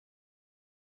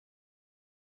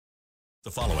The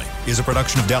following is a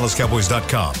production of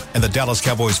DallasCowboys.com and the Dallas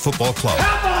Cowboys Football Club.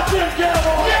 How about them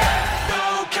Cowboys? Yeah!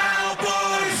 Go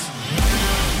Cowboys!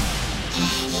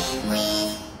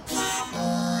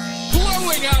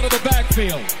 Blowing out of the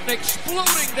backfield,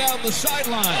 exploding down the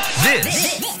sideline.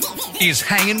 This is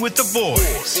Hangin' with the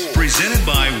Boys, presented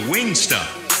by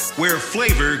Wingstop, where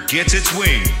flavor gets its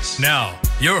wings. Now,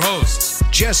 your hosts,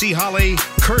 Jesse Holley,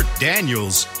 Kurt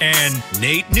Daniels, and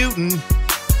Nate Newton.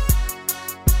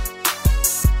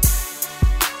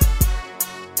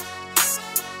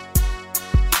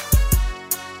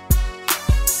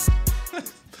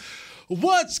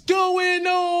 What's going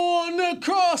on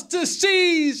across the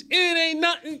seas? It ain't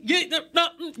nothing.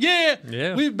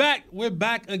 Yeah. We're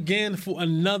back again for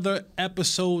another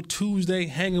episode Tuesday,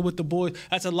 Hanging with the Boys.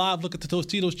 That's a live look at the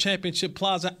Tostitos Championship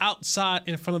Plaza outside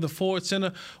in front of the Ford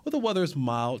Center, where the weather is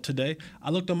mild today. I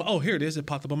looked on here it is. It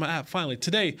popped up on my app finally.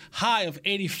 Today, high of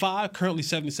 85, currently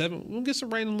 77. We'll get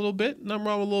some rain in a little bit. Nothing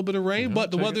wrong with a little bit of rain,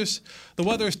 but the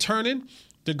weather is turning.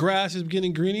 The grass is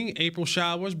beginning greening. April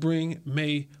showers bring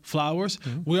May flowers.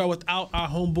 Mm-hmm. We are without our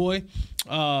homeboy,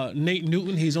 Nate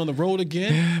Newton. He's on the road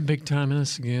again. Yeah, big time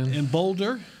us again. In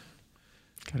Boulder.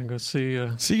 Gotta go see.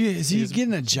 Is he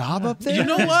getting a job up there? You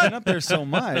know what? He's been up there so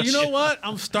much. You know what?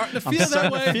 I'm starting to feel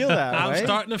that way. I'm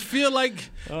starting to feel like,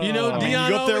 Deion you go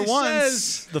up there always once.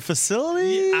 says, the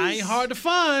facility I ain't hard to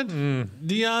find.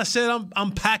 Deion said,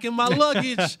 I'm packing my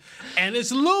luggage, and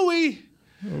it's Louis.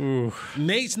 Ooh.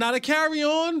 Nate's not a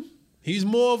carry-on. He's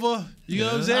more of a, you know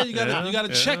what I'm saying? You gotta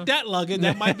check that luggage.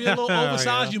 That might be a little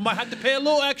oversized. You might have to pay a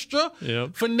little extra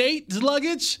for Nate's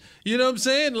luggage. You know what I'm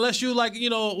saying? Unless you're like,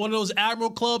 one of those Admiral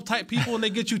Club type people and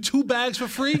they get you 2 bags for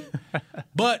free.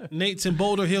 But Nate's in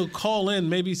Boulder. He'll call in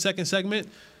maybe second segment.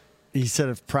 He said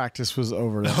if practice was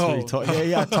over, that's what he told.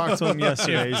 Yeah, I talked to him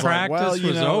yesterday. He's practice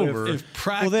was over. If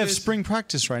practice, well, they have spring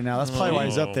practice right now. That's probably why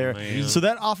he's up there. Man. So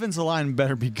that offensive line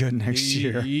better be good next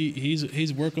year.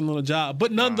 He's working on a job.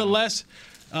 But nonetheless,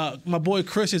 my boy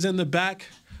Chris is in the back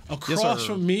across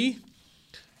from me.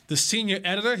 The senior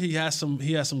editor, he has some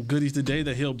goodies today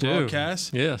that he'll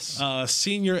broadcast. Yes.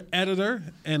 Senior editor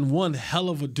and one hell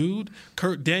of a dude,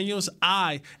 Kurt Daniels.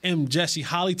 I am Jesse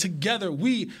Holley. Together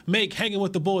we make Hanging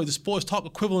with the Boys, the sports talk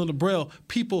equivalent of Braille.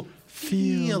 People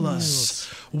feel us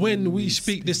when we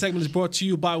speak. This segment is brought to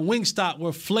you by Wingstop,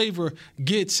 where flavor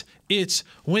gets its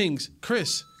wings.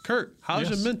 Chris, Kurt, how's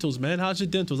your mentals, man? How's your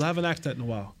dentals? I haven't asked that in a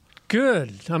while.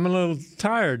 Good. I'm a little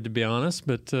tired, to be honest,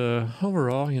 but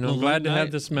overall, I'm glad to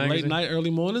have this magazine. Late night,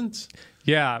 early mornings?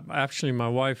 Yeah, actually, my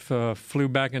wife flew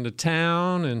back into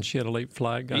town, and she had a late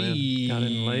flight, got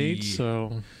in late,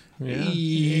 so...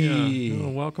 Yeah.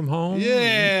 Welcome home.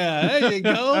 Yeah,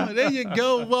 there you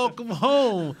go. Welcome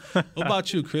home. What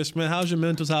about you, Chris, man? How's your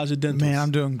mentals? How's your dentals? Man,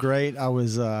 I'm doing great. I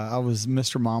was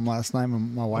Mr. Mom last night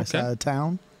when my wife's out of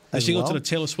town. Did she go to the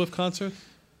Taylor Swift concert?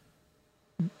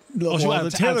 She's out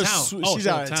of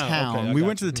town. Okay, we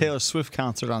went to the Taylor Swift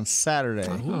concert on Saturday.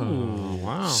 Oh,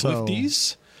 wow. So,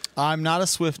 Swifties? I'm not a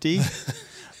Swiftie,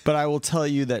 but I will tell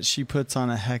you that she puts on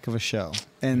a heck of a show,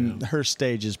 and her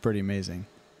stage is pretty amazing.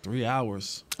 3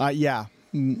 hours. Yeah.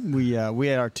 We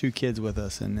had our 2 kids with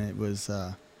us, and it was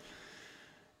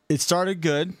it started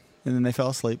good, and then they fell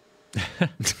asleep.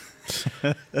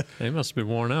 They must have been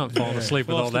worn out, falling asleep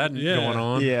with all that going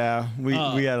on. Yeah, we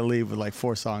had to leave with like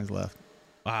 4 songs left.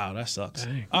 Wow, that sucks.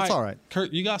 Dang. All right.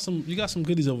 Kurt, you got some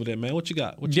goodies over there, man. What you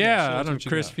got? I don't know,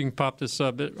 Chris, if you can pop this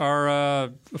up. Our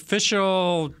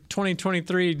official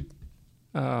 2023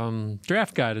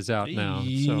 draft guide is out now.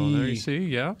 So there you see.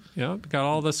 Yeah. Got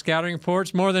all the scouting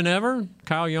reports more than ever.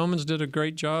 Kyle Yeomans did a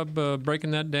great job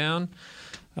breaking that down.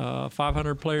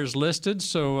 500 players listed.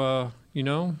 So,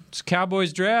 it's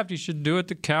Cowboys draft. You should do it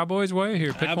the Cowboys way.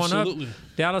 Here, pick one up.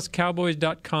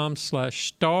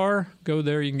 DallasCowboys.com/star. Go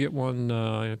there. You can get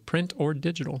one print or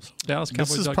digital. So DallasCowboys.com.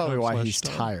 This is probably why he's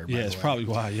tired. Yeah, it's probably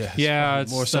why. Yeah,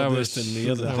 it's more so this than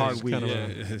the other hard week.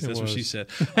 That's what she said.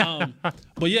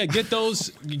 But yeah, get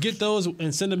those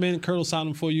and send them in. Kurt will sign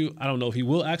them for you. I don't know if he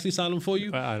will actually sign them for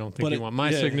you. I don't think he want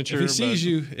my signature.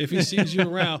 If he sees you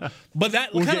around, but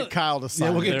that we'll get Kyle to sign.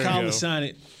 Yeah, we'll it. get Kyle to sign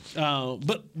it.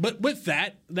 But with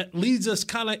that leads us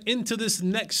kind of into this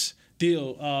next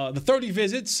deal. The 30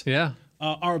 visits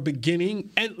are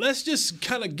beginning. And let's just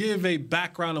kind of give a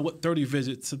background on what 30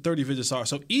 visits are.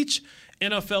 So each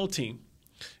NFL team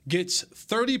gets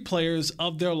 30 players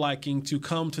of their liking to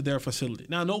come to their facility.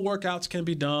 Now, no workouts can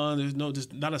be done. There's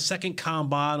not a second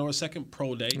combine or a second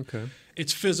pro day. Okay.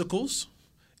 It's physicals.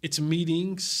 It's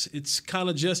meetings. It's kind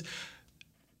of just,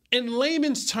 in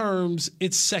layman's terms,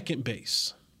 it's second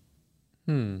base.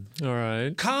 All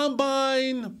right.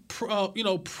 Combine,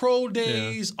 pro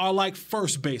days are like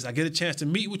first base. I get a chance to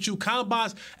meet with you.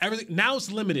 Combines, everything. Now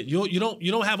it's limited. You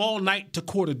don't have all night to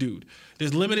court a dude.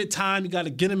 There's limited time. You got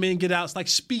to get him in, get out. It's like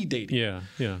speed dating. Yeah.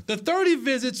 The 30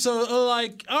 visits are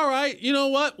like, all right, you know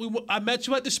what? I met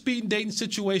you at the speed dating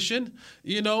situation.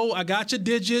 I got your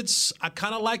digits. I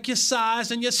kind of like your size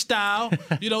and your style.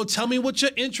 Tell me what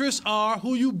your interests are,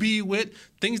 who you be with,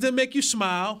 things that make you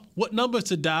smile, what numbers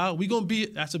to dial.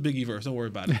 That's a biggie verse. Don't worry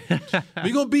about it.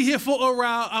 We're going to be here for a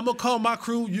round. I'm going to call my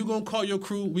crew. You're going to call your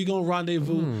crew. We're going to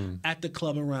rendezvous at the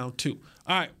club in round 2.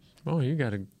 All right. Oh, you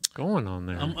got it going on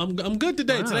there. I'm good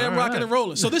today. Today I'm rocking and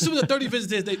rolling. So this is what the 30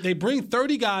 visits is. They bring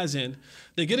 30 guys in.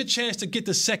 They get a chance to get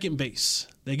to second base.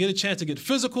 They get a chance to get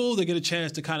physical. They get a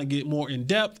chance to kind of get more in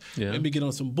depth. Yeah. Maybe get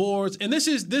on some boards. And this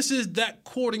is that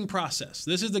courting process.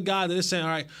 This is the guy that is saying, all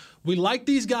right, we like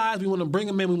these guys. We want to bring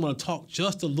them in. We want to talk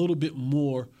just a little bit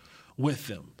more with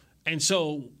them. And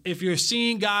so if you're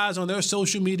seeing guys on their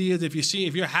social medias, if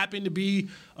you're happy to be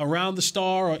around the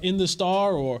star or in the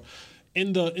star or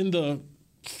in the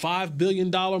 $5 billion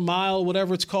mile,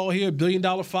 whatever it's called here, $1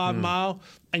 billion 5 mile,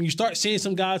 and you start seeing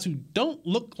some guys who don't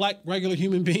look like regular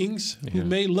human beings, who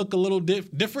may look a little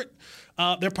different,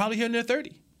 they're probably here in their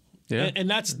 30. Yeah. And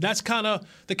that's kind of,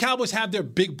 the Cowboys have their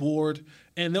big board,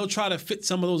 and they'll try to fit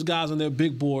some of those guys on their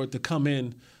big board to come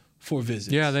in for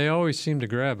visits. Yeah, they always seem to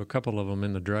grab a couple of them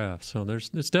in the draft. So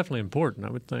it's definitely important, I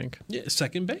would think. Yeah,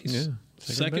 second base. Yeah,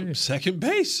 second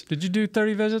base. Did you do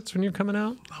 30 visits when you were coming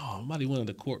out? Oh, nobody wanted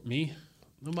to court me.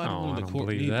 Nobody wanted to court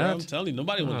believe me, that. bro. I'm telling you,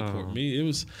 nobody wanted to court me. It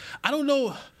was, I don't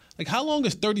know, like how long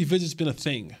has 30 visits been a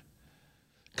thing?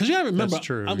 Because you gotta remember, That's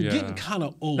true, I'm yeah. getting kind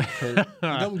of old, Kurt. Like,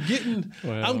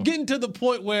 I'm getting to the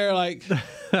point where like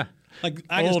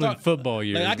I Old can start in football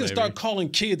years, Like I can maybe. start calling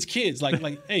kids. Like,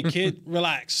 hey kid,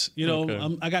 relax.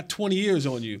 Okay. I got 20 years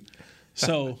on you.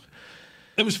 So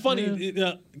it was funny.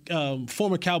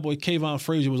 Former Cowboy Kayvon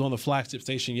Frazier was on the flagship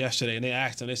station yesterday, and they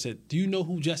asked him. They said, "Do you know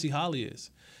who Jesse Holly is?"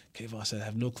 Kayvon said, "I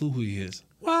have no clue who he is."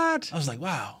 What? I was like,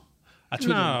 "Wow." I tweeted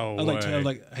No him. I was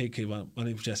like, "Hey Kayvon, my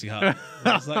name's Jesse Holly."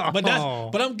 I was like,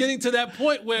 but I'm getting to that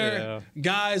point where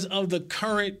guys of the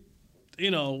current,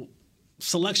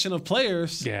 selection of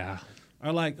players,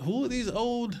 are like, who are these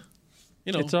old?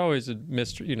 It's always a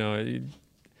mystery.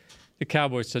 The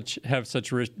Cowboys have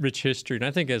such rich history, and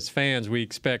I think as fans we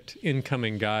expect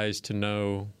incoming guys to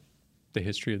know the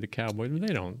history of the Cowboys, but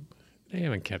they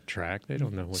haven't kept track. They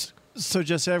don't know what's. So,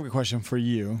 Jesse, I have a question for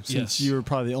you. Since you're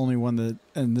probably the only one that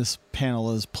in this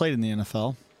panel has played in the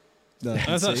NFL.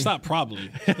 That's not probably.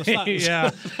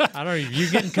 Yeah, I don't know. You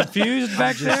getting confused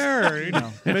back there?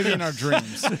 Or, maybe in our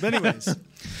dreams. But anyways,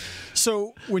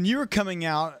 so when you were coming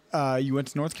out, you went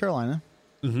to North Carolina,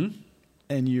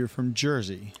 and you're from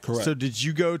Jersey. Correct. So did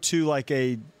you go to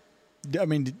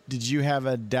did you have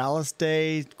a Dallas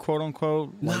day, quote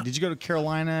unquote? Like, did you go to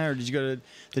Carolina or did you go to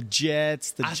the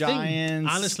Jets, the Giants?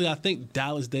 Honestly, I think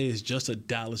Dallas Day is just a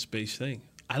Dallas-based thing.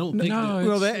 I don't think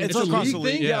it's a across league the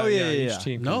league. thing. Yeah. Each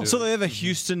team can do So it. they have a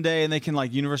Houston day, and they can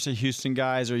University of Houston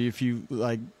guys, or if you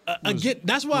Again,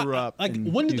 that's why. grew up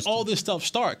in when did Houston. all this stuff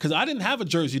start? Because I didn't have a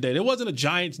Jersey Day. There wasn't a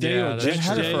Giants Day or a that's they Jets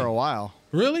had Day. it for a while.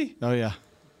 Really? Oh yeah.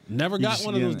 Never got just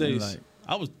one of those get it, days. like-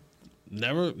 I was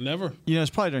never. It's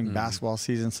probably during basketball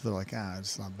season, so they're like,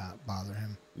 just not bother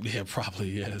him. Yeah, probably.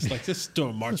 Yeah, it's like just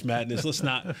during March Madness. Let's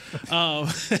not.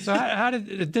 So how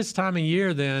did at this time of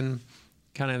year then,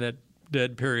 kind of that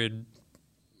dead period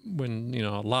when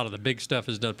a lot of the big stuff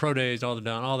is done, pro days, all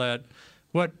that.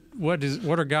 What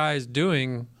are guys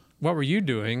doing? What were you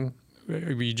doing?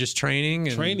 Were you just training,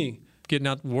 getting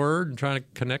out the word and trying to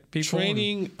connect people?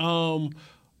 Training.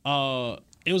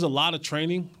 It was a lot of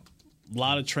training.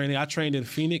 I trained in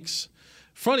Phoenix.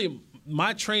 Funny,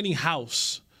 my training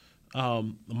house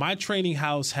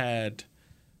had,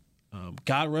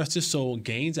 God rest his soul,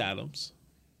 Gaines Adams.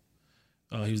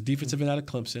 He was defensive end out of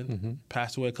Clemson.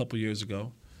 Passed away a couple years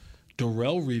ago.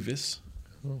 Darrell Revis.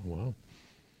 Oh wow.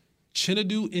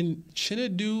 Chinadu.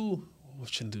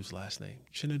 What's Chinadu's last name?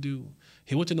 Chinadu.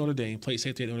 He went to Notre Dame, played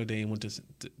safety at Notre Dame, went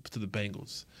to the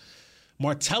Bengals.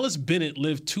 Martellus Bennett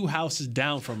lived 2 houses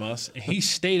down from us, and he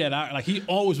stayed at our. He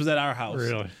always was at our house.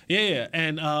 Really? Yeah.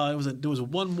 And there was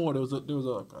one more. There was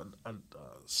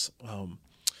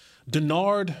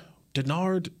Denard,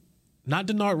 not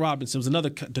Denard Robinson. It was another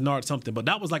Denard something, but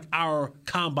that was like our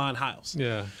combine house.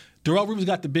 Yeah. Darrell Reeves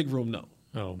got the big room though.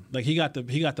 Oh. Like he got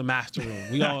the master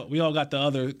room. We all got the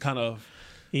other kind of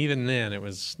even then, there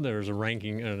was a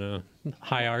ranking and a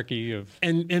hierarchy of.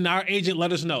 And our agent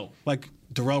let us know, like,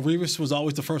 Darrelle Revis was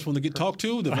always the first one to get talked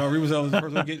to. Darrelle Revis was always the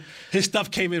first one to get his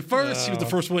stuff came in first. He was the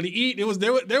first one to eat. There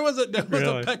was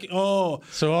a pecking. Oh,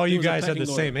 so all you guys had the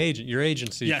same agent. Your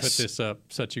agency Yes. put this up,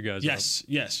 set you guys up.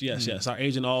 Yes. Our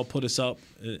agent all put us up.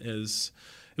 It was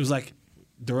like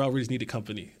Darrelle Revis needed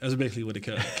company. That's basically what it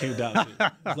came down to.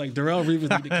 It was like Darrelle Revis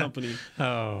needed company.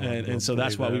 And so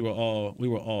that's why we were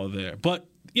all there. But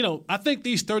I think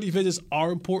these 30 visits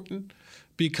are important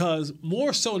because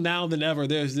more so now than ever,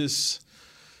 there's this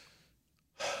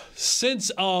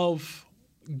sense of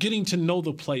getting to know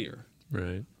the player.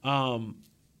 Right.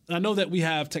 I know that we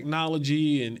have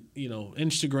technology and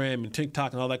Instagram and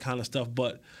TikTok and all that kind of stuff,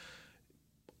 but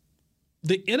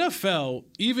the NFL,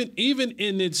 even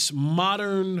in its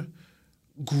modern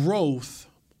growth,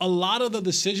 a lot of the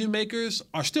decision makers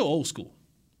are still old school.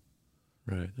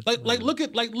 Right. Look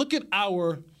at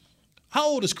our. How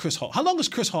old is Chris Hall? How long has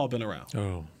Chris Hall been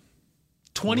around?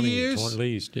 20 years? At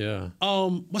least, yeah.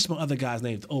 What's my other guy's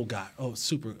name? The old guy. Oh,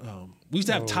 super. We used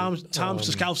to have Tom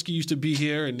Strzykowski used to be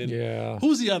here, and then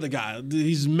who's the other guy?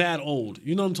 He's mad old.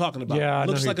 You know what I'm talking about? Yeah,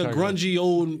 looks like a grungy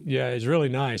old. Yeah, he's really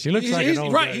nice. He looks like an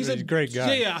old guy. He's a great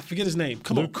guy. Yeah, I forget his name.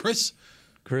 Come on, Chris.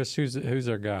 Chris, who's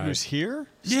our guy? Who's here?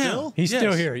 Yeah, Still? He's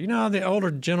still here. The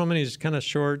older gentleman, he's kind of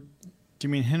short. Do you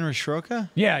mean Henry Schroka?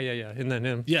 Yeah. And then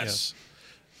him. Yes. Yeah.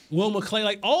 Will McClay,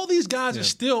 like all these guys are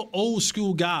still old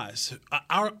school guys.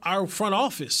 Our front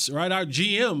office, right? Our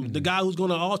GM, the guy who's going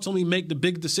to ultimately make the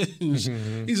big decisions,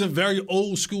 he's a very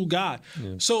old school guy.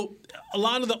 Yeah. So a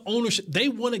lot of the ownership, they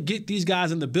want to get these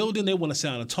guys in the building. They want to sit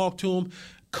down and talk to them.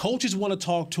 Coaches want to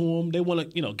talk to them. They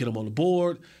want to, get them on the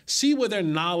board, see where their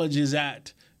knowledge is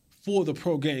at for the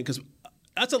pro game. Because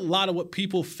that's a lot of what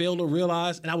people fail to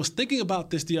realize. And I was thinking about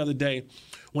this the other day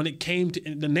when it came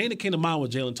to, the name that came to mind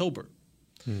was Jalen Tolbert.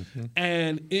 Mm-hmm.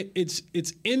 And it's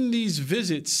in these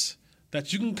visits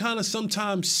that you can kind of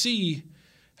sometimes see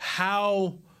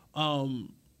how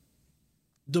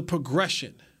the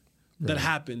progression that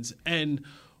happens. And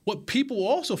what people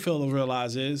also fail to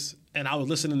realize is, and I was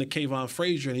listening to Kayvon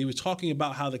Frazier, and he was talking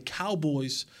about how the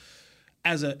Cowboys,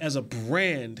 as a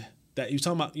brand, that he was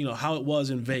talking about, how it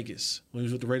was in Vegas when he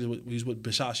was with the Raiders, when he was with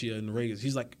Bisaccia and the Raiders.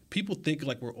 He's like, people think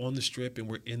like we're on the Strip and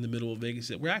we're in the middle of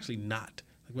Vegas. We're actually not.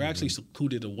 We're actually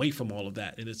secluded away from all of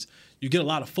that. And you get a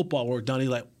lot of football work done. He's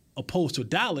like, opposed to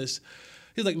Dallas,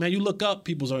 he's like, man, you look up,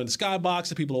 people are in the skybox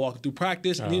and people are walking through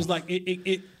practice. And he's like,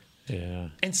 yeah.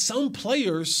 And some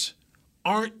players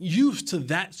aren't used to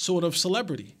that sort of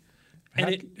celebrity.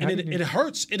 And it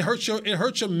hurts. It hurts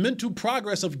your mental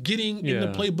progress of getting in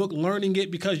the playbook, learning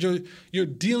it, because you're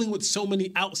dealing with so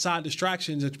many outside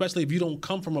distractions, especially if you don't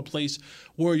come from a place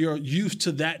where you're used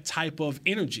to that type of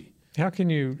energy. How can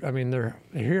you? I mean, they're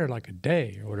here like a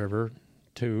day or whatever,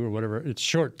 2 or whatever. It's a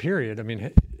short period. I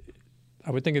mean,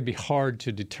 I would think it'd be hard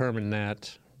to determine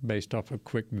that based off a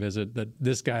quick visit that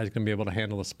this guy is going to be able to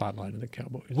handle the spotlight of the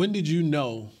Cowboys. When did you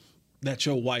know that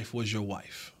your wife was your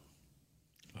wife?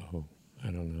 Oh, I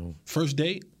don't know. First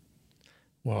date?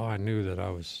 Well, I knew that I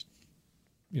was,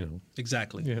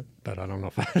 Exactly. Yeah, but I don't know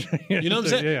if I. You know what I'm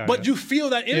saying? Yeah, but you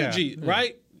feel that energy,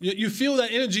 right? You feel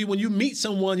that energy when you meet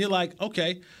someone. You're like,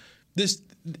 okay, this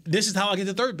is how I get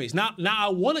to third base. Now I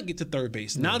want to get to third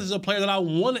base. Now there's a player that I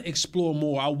want to explore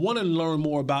more. I want to learn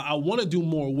more about. I want to do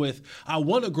more with. I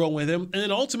want to grow with him. And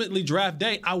then ultimately, draft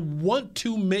day, I want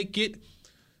to make it.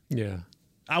 Yeah.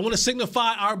 I want to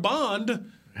signify our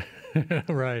bond.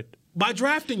 Right. By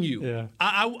drafting you. Yeah.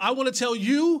 I want to tell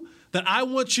you that I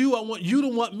want you to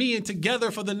want me, and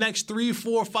together for the next 3,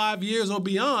 4, 5 years or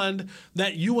beyond,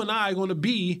 that you and I are going to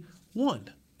be one.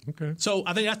 Okay. So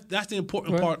I think that's the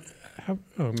important part.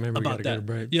 Maybe we got to go to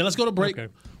break. Yeah, let's go to break.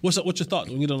 Okay. What's your thought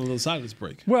when we get on the other side of this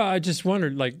break? Well, I just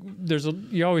wondered, like,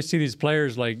 you always see these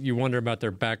players, like, you wonder about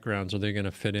their backgrounds. Are they going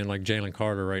to fit in? Like Jalen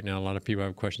Carter right now, a lot of people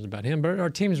have questions about him. But are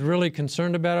teams really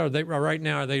concerned about it?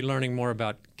 Are they learning more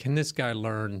about, can this guy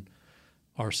learn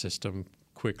our system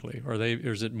quickly? Or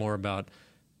is it more about,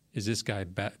 is this guy's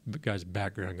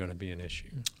background going to be an issue?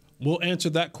 We'll answer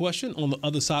that question on the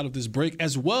other side of this break,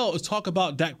 as well as talk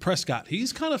about Dak Prescott.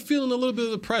 He's kind of feeling a little bit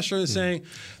of the pressure and saying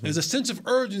there's a sense of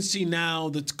urgency now.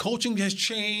 The coaching has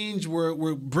changed.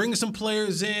 We're bringing some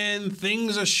players in.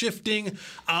 Things are shifting.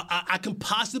 I can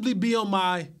possibly be on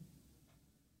my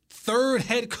third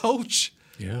head coach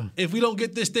if we don't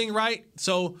get this thing right.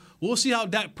 So we'll see how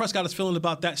Dak Prescott is feeling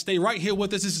about that. Stay right here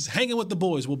with us. This is Hanging with the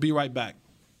Boys. We'll be right back.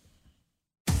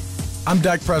 I'm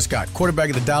Dak Prescott, quarterback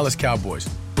of the Dallas Cowboys.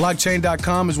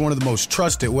 Blockchain.com is one of the most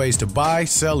trusted ways to buy,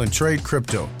 sell, and trade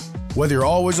crypto. Whether you're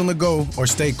always on the go or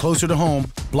stay closer to home,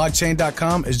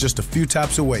 blockchain.com is just a few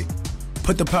taps away.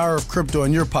 Put the power of crypto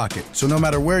in your pocket, so no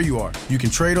matter where you are, you can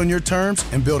trade on your terms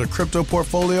and build a crypto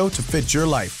portfolio to fit your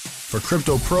life. For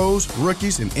crypto pros,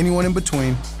 rookies, and anyone in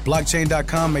between,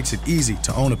 blockchain.com makes it easy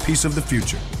to own a piece of the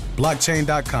future.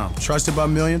 Blockchain.com, trusted by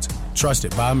millions,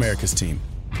 trusted by America's team.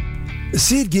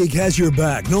 SeatGeek has your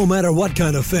back no matter what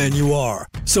kind of fan you are.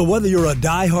 So whether you're a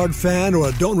diehard fan or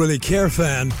a don't really care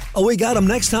fan, a we got 'em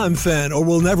next time fan or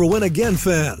we'll never win again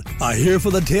fan, a here for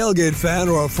the tailgate fan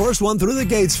or a first one through the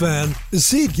gates fan,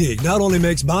 SeatGeek not only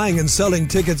makes buying and selling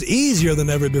tickets easier than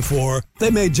ever before,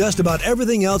 they made just about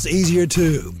everything else easier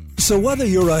too. So whether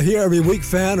you're a here every week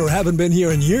fan or haven't been here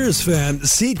in years fan,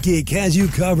 SeatGeek has you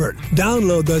covered.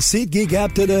 Download the SeatGeek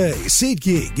app today.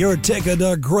 SeatGeek, your ticket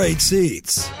to great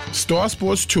seats. Star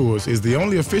Sports Tours is the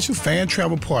only official fan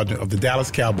travel partner of the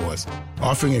Dallas Cowboys,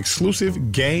 offering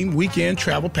exclusive game weekend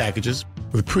travel packages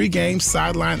with pregame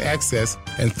sideline access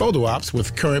and photo ops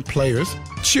with current players,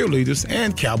 cheerleaders,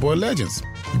 and Cowboy legends.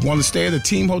 You want to stay at a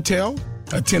team hotel,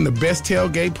 attend the best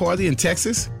tailgate party in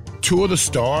Texas, tour the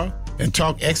Star, and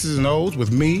talk X's and O's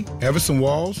with me, Everson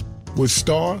Walls? With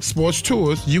Star Sports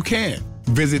Tours, you can.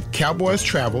 Visit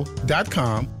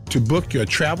cowboystravel.com to book your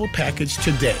travel package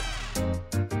today.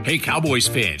 Hey Cowboys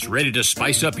fans, ready to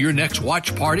spice up your next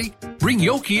watch party? Bring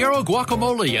Yo Quiero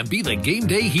guacamole and be the game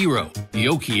day hero.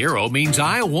 Yo Quiero means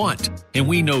I want, and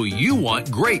we know you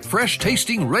want great,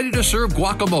 fresh-tasting, ready-to-serve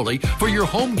guacamole for your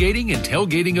home gating and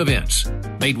tailgating events.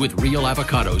 Made with real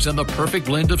avocados and the perfect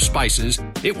blend of spices,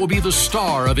 it will be the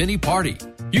star of any party.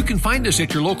 You can find us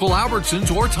at your local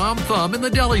Albertsons or Tom Thumb in the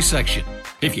deli section.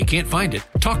 If you can't find it,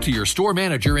 talk to your store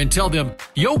manager and tell them,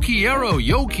 Yo Quiero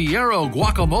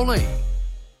guacamole.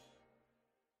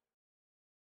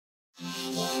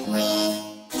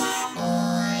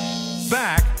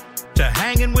 Back to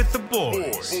Hanging with the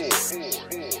Boys.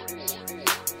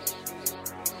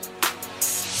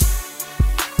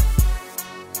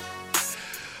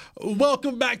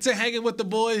 Welcome back to Hanging with the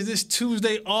Boys, this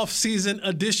Tuesday off-season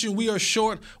edition. We are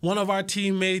short. One of our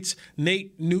teammates,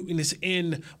 Nate Newton, is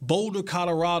in Boulder,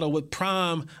 Colorado with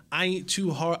Prime, I Ain't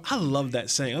Too Hard. I love that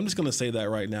saying. I'm just going to say that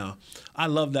right now. I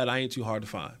love that I Ain't Too Hard to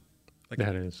Find. Like,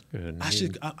 that is good.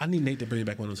 I need Nate to bring me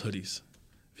back one of those hoodies.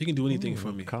 If he can do anything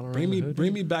for me,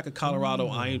 bring me back a Colorado.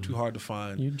 I Ain't Too Hard to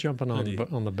Find. You jumping on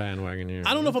the bandwagon here?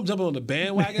 I don't know if I'm jumping on the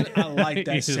bandwagon. I like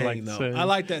that saying though. I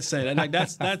like that saying. Like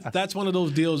that's one of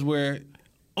those deals where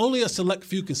only a select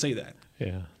few can say that.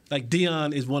 Yeah. Like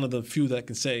Dion is one of the few that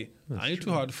can say, That's I ain't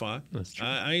true. too hard to find. That's true.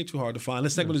 I ain't too hard to find.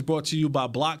 This segment is brought to you by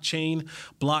Blockchain,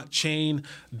 blockchain.com.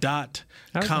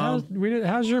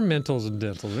 How's your mentals and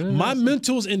dentals? My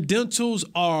mentals and dentals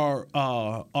are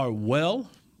well.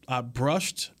 I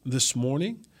brushed this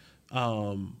morning.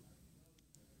 I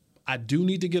do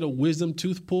need to get a wisdom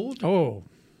tooth pulled. Oh,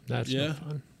 that's not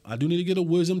fun. I do need to get a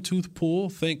wisdom tooth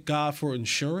pulled. Thank God for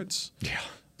insurance. Yeah,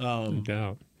 no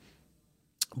doubt.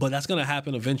 But that's going to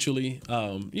happen eventually.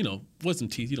 Wisdom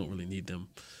teeth, you don't really need them.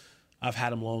 I've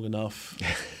had them long enough.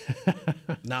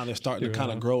 Now they're starting to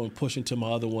kind of grow and push into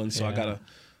my other ones, so I gotta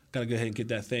go ahead and get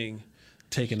that thing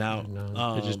taken out.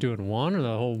 You're just doing one or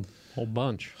the whole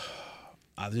bunch?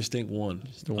 I just think one.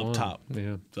 Just the up one. top.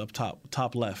 Yeah. Up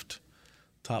top left.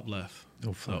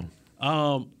 No fun.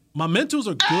 So, my mentals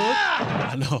are good.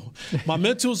 I know. My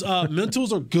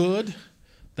mentals are good.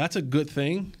 That's a good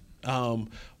thing.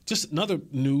 Just another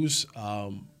news.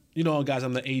 Guys,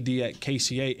 I'm the AD at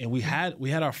KCA, and we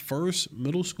had our first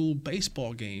middle school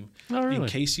baseball game in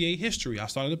KCA history. I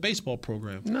started a baseball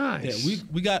program. Nice.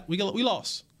 Yeah, we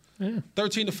lost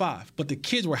 13-5, but the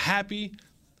kids were happy.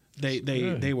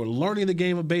 They were learning the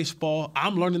game of baseball.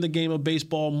 I'm learning the game of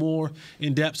baseball more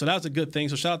in depth, so that was a good thing.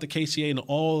 So shout out to KCA and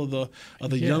all of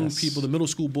the young people, the middle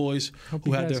school boys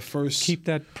who had their first. Keep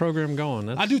that program going.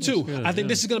 I do too. Good, I think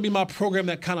this is going to be my program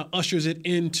that kind of ushers it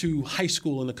into high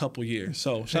school in a couple years.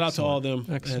 So shout out to all of them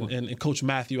and Coach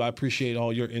Matthew. I appreciate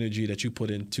all your energy that you put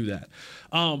into that.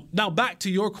 Now back to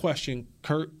your question,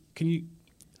 Kurt.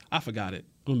 I forgot it.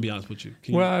 I'm going to be honest with you.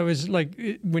 I was like,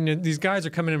 when these guys are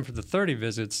coming in for the 30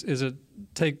 visits,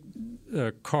 take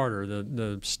Carter,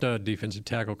 the stud defensive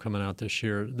tackle coming out this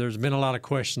year. There's been a lot of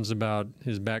questions about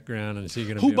his background and is he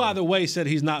going to be by the way, said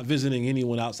he's not visiting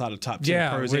anyone outside of top 10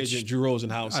 per his agent, Drew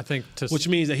Rosenhaus. I think which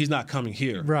means that he's not coming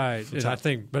here. Right. And I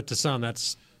think, but to some,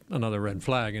 that's another red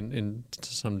flag in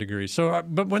to some degree. So,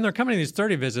 but when they're coming to these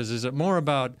 30 visits, is it more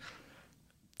about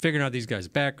figuring out these guys'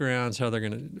 backgrounds, how they're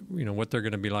going to, what they're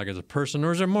going to be like as a person?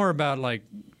 Or is it more about, like,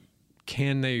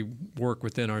 can they work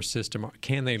within our system?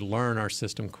 Can they learn our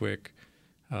system quick?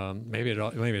 Maybe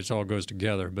it all goes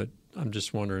together. But I'm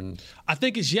just wondering. I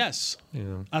think it's yes.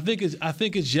 Yeah. I think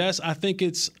it's yes. I think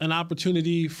it's an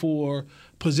opportunity for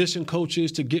position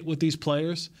coaches to get with these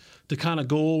players to kind of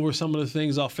go over some of the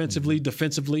things offensively,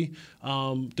 defensively,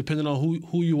 depending on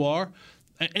who you are,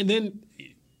 and then.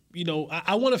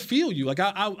 I want to feel you. Like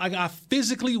I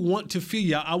physically want to feel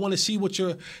you. I want to see what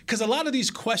you're. Because a lot of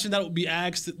these questions that will be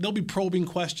asked, they'll be probing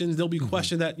questions. They'll be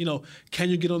questions that can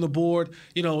you get on the board?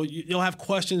 You'll have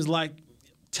questions like,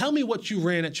 tell me what you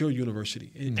ran at your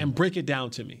university and break it down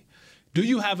to me. Do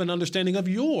you have an understanding of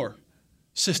your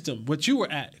system, what you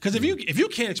were at? Because if you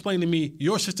can't explain to me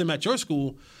your system at your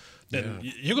school, then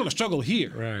you're going to struggle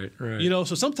here. Right.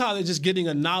 So sometimes it's just getting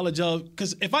a knowledge of.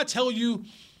 Because if I tell you.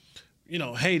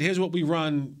 Hey, here's what we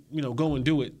run, go and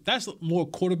do it. That's more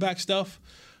quarterback stuff.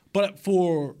 But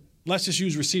let's just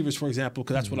use receivers, for example,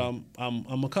 because that's what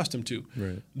I'm accustomed to.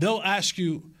 Right. They'll ask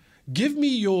you, give me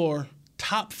your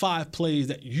top 5 plays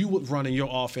that you would run in your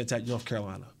offense at North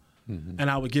Carolina. And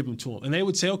I would give them to them. And they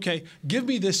would say, okay, give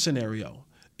me this scenario.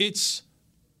 It's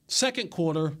second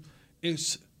quarter.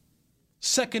 It's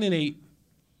 2nd and 8.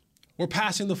 We're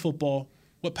passing the football.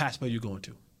 What pass play are you going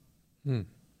to?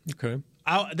 Okay.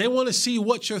 They want to see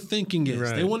what your thinking is.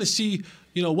 Right. They want to see,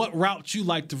 what routes you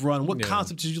like to run, what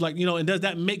concepts you like, and does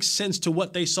that make sense to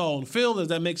what they saw on film? Does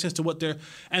that make sense to what they're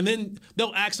 – and then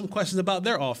they'll ask some questions about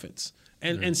their offense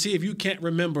and see if you can't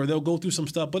remember. They'll go through some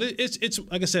stuff. But it's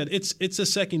like I said, it's a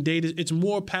second date. It's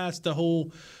more past the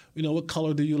whole, what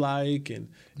color do you like? And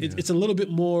it's a little bit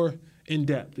more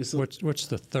in-depth. What's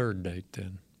the third date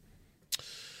then?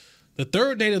 The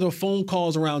third date are the phone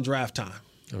calls around draft time.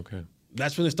 Okay.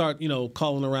 That's when they start,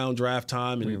 calling around draft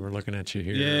time. And we're looking at you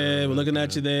here. Yeah, we're looking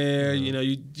at you there.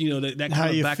 That kind how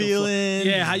of you back feeling? And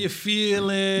forth. Yeah, how you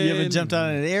feeling? You haven't jumped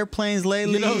out of airplanes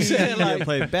lately. You know what I'm saying? You Like,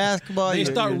 play basketball. They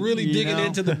start really digging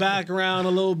into the background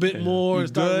a little bit more. And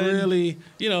start really,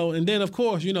 and then of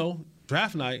course,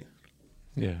 draft night.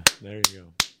 Yeah, there you go.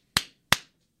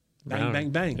 Bang,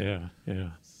 bang, bang. Yeah.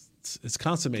 It's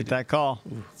consummated. Get that call.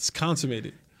 It's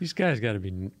consummated. These guys got to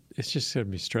be. It's just going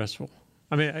to be stressful.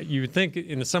 I mean, you would think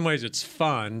in some ways it's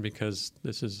fun because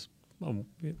this is a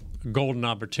golden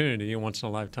opportunity, a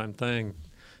once-in-a-lifetime thing.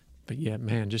 But yeah,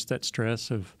 man, just that stress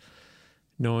of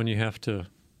knowing you have to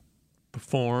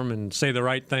perform and say the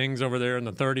right things over there in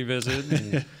the 30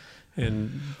 visit.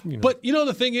 But,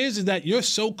 the thing is that you're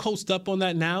so coached up on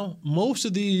that now. Most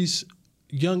of these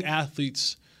young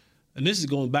athletes, and this is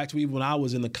going back to even when I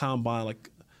was in the combine,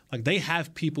 like they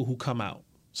have people who come out.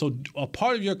 So a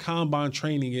part of your combine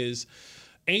training is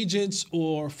agents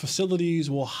or facilities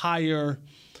will hire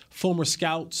former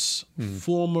scouts,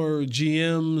 former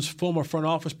GMs, former front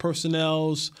office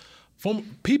personnels,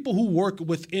 people who work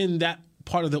within that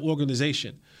part of the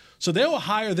organization. So they'll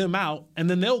hire them out, and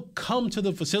then they'll come to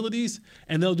the facilities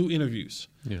and they'll do interviews.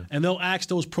 Yeah. And they'll ask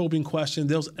those probing questions.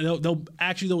 They'll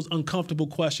ask you those uncomfortable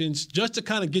questions just to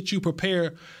kind of get you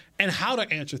prepared and how to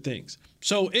answer things.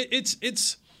 So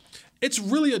it's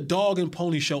really a dog and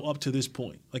pony show up to this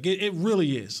point. Like it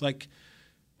really is. Like,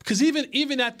 because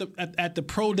even at the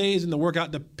pro days and the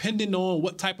workout, depending on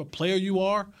what type of player you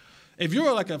are, if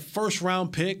you're like a first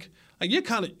round pick, like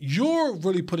you're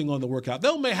really putting on the workout.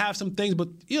 They may have some things, but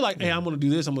you're like, hey, I'm going to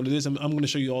do this. I'm going to do this. I'm going to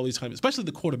show you all these times, especially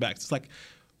the quarterbacks. It's like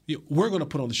we're going to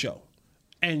put on the show,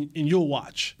 and you'll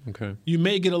watch. Okay. You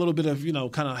may get a little bit of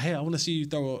kind of, hey, I want to see you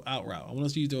throw an out route. I want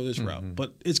to see you throw this route,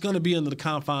 but it's going to be under the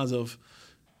confines of,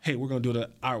 hey, we're going to do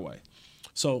it our way.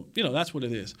 So, that's what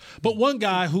it is. But one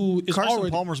guy who is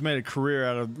Carson Palmer's made a career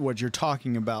out of what you're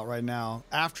talking about right now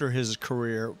after his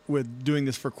career with doing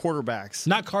this for quarterbacks.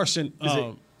 Not Carson.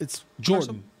 It's Jordan.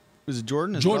 Carson, is it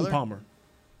Jordan? His Jordan brother? Palmer,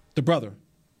 the brother.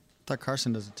 I thought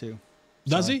Carson does it too.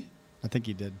 Does he? I think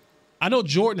he did. I know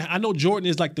Jordan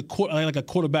is like like a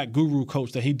quarterback guru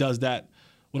coach, that he does that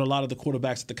with a lot of the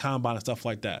quarterbacks at the combine and stuff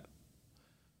like that.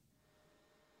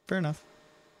 Fair enough.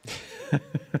 I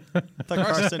thought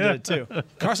Carson did it too.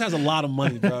 Carson has a lot of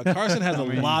money, bro. Carson has a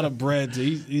lot of bread.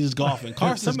 He's golfing.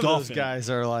 Carson's some golfing. Some of those guys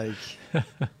are like,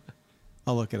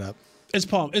 I'll look it up. It's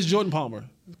Jordan Palmer.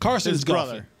 Carson's his golfing.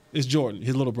 Brother. It's Jordan,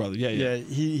 his little brother. Yeah.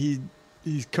 He's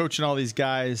coaching all these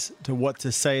guys to what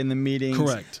to say in the meetings.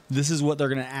 Correct. This is what they're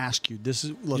going to ask you.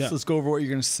 Let's go over what you're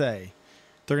going to say.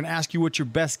 They're going to ask you what your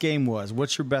best game was.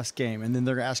 What's your best game? And then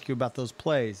they're going to ask you about those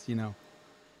plays, and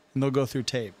they'll go through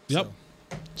tape. Yep.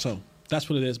 So that's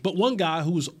what it is. But one guy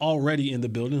who's already in the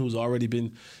building, who's already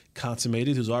been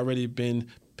consummated, who's already been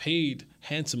paid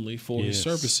handsomely for his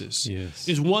services,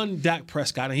 is one Dak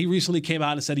Prescott. And he recently came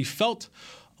out and said he felt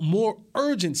more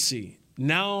urgency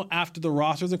now after the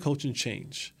rosters and coaching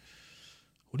change.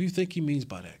 What do you think he means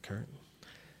by that, Kurt?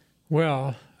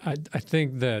 Well, I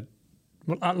think that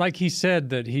well, like he said,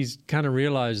 that he's kind of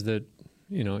realized that,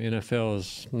 NFL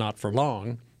is not for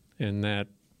long, and that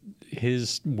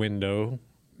his window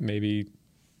maybe,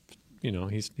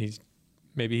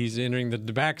 he's entering the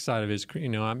backside of his, he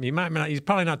might not, he's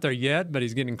probably not there yet, but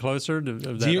he's getting closer to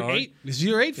of that year arc. 8. It's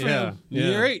year 8 for him. Yeah.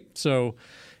 Year 8. So,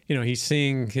 he's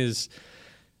seeing his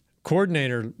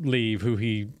coordinator leave, who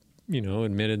he,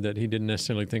 admitted that he didn't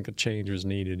necessarily think a change was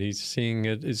needed. He's seeing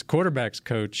his quarterback's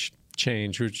coach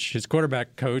change, which his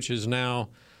quarterback coach is now,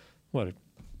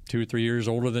 2 or 3 years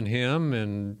older than him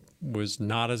and was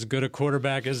not as good a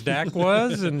quarterback as Dak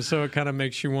was. And so it kind of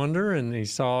makes you wonder. And he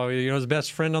saw, his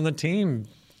best friend on the team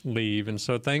leave. And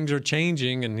so things are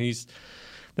changing. And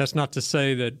that's not to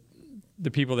say that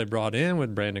the people they brought in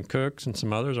with Brandon Cooks and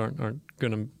some others aren't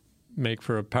going to make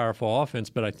for a powerful offense.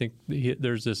 But I think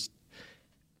there's this,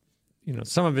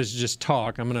 some of it's just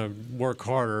talk. I'm going to work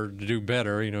harder to do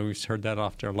better. We've heard that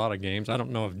after a lot of games. I don't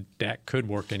know if Dak could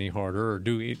work any harder or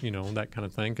do, that kind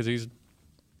of thing, because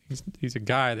he's a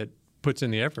guy that puts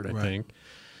in the effort, I think.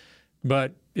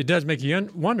 But it does make you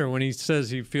wonder when he says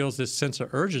he feels this sense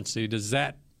of urgency, does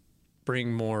that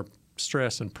bring more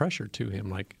stress and pressure to him?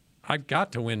 Like, I've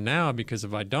got to win now, because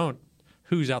if I don't,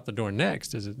 who's out the door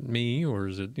next? Is it me, or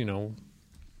is it, am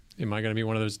I going to be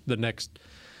one of those, the next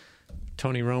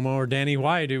Tony Romo or Danny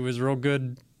White, who was real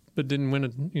good but didn't win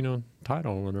a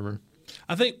title or whatever?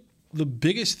 I think the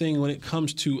biggest thing when it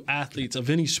comes to athletes of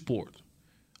any sport,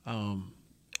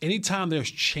 anytime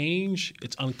there's change,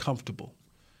 it's uncomfortable.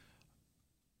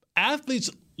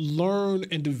 Athletes learn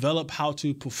and develop how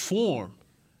to perform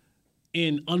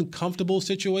in uncomfortable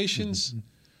situations,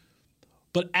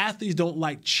 but athletes don't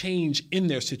like change in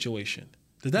their situation.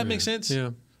 Does that make sense? Yeah.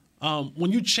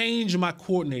 When you change my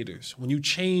coordinators, when you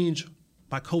change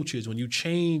my coaches, when you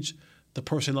change the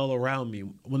personnel around me,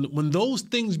 when those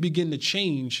things begin to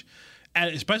change,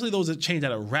 especially those that change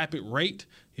at a rapid rate,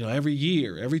 every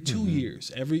year, every 2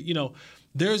 years,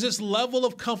 there's this level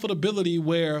of comfortability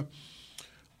where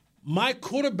my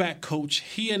quarterback coach,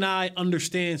 he and I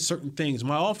understand certain things.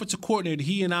 My offensive coordinator,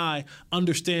 he and I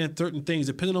understand certain things.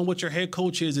 Depending on what your head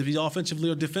coach is, if he's offensively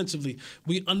or defensively,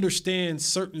 we understand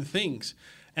certain things.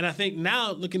 And I think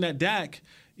now, looking at Dak,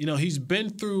 he's been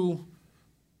through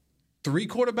 3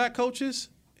 quarterback coaches.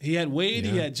 He had Wade,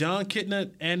 he had John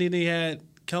Kitna, and then he had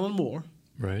Kellen Moore.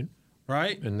 Right.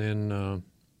 And then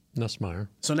Nussmeier.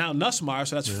 So now Nussmeier,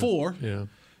 so that's 4.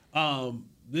 Yeah.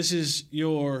 This is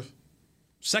your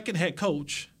second head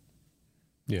coach.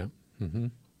 Yeah. Mm-hmm.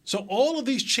 So all of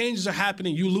these changes are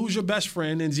happening. You lose your best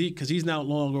friend in Zeke because he's no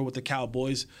longer with the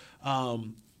Cowboys.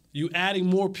 You adding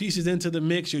more pieces into the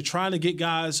mix. You're trying to get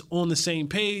guys on the same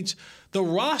page. The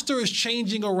roster is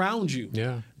changing around you.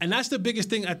 Yeah. And that's the biggest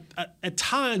thing. At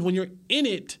times when you're in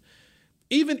it,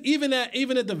 even at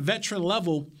the veteran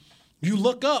level, you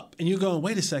look up and you're going,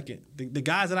 wait a second. The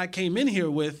guys that I came in here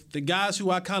with, the guys who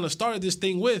I kind of started this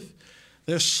thing with,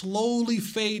 they're slowly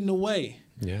fading away.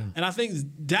 Yeah. And I think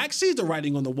Dak sees the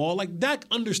writing on the wall. Like, Dak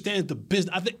understands the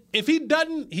business. I think if he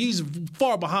doesn't, he's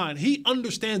far behind. He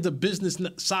understands the business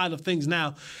side of things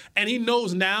now. And he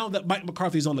knows now that Mike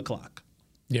McCarthy's on the clock.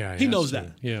 Yeah. He knows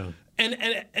that. Yeah.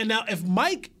 And now if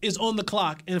Mike is on the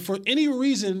clock and for any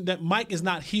reason that Mike is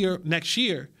not here next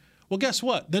year, well, guess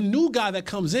what? The new guy that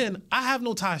comes in, I have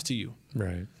no ties to you.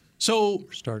 Right. So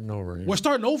we're starting over. Yeah. We're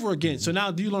starting over again. So now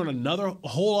do you learn another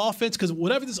whole offense? Because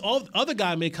whatever this other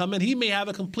guy may come in, he may have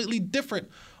a completely different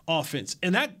offense.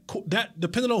 And that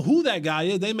depending on who that guy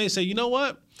is, they may say, you know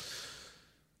what?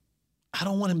 I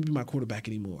don't want him to be my quarterback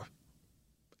anymore.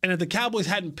 And if the Cowboys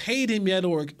hadn't paid him yet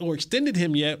or extended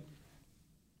him yet,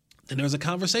 then there's a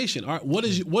conversation. All right, what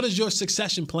is your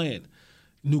succession plan?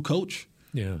 New coach?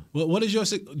 Yeah. What is your?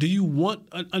 Do you want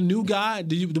a new guy?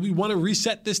 Do we want to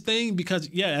reset this thing? Because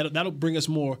that'll bring us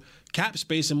more cap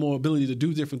space and more ability to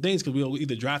do different things. Because we'll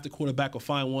either draft a quarterback or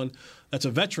find one that's a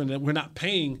veteran that we're not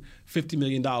paying $50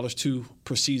 million to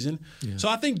per season. Yeah. So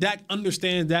I think Dak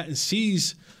understands that and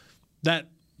sees that.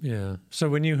 Yeah. So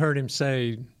when you heard him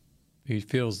say he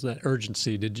feels that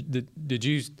urgency, did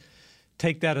you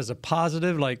take that as a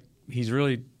positive? Like he's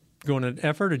really going an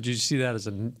effort, or did you see that as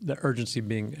the urgency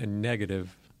being a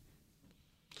negative?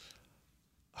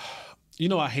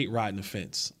 I hate riding the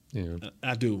fence. Yeah.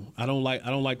 I do. I don't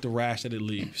like the rash that it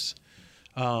leaves.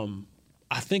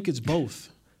 I think it's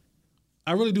both.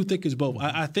 I really do think it's both.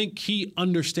 I think he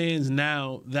understands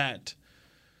now that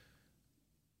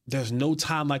there's no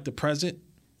time like the present,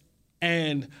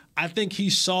 and I think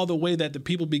he saw the way that the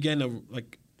people began to,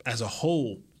 like, as a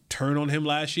whole, turn on him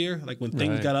last year, like when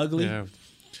things got ugly. Yeah.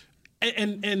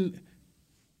 And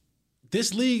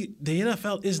this league, the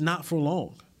NFL, is not for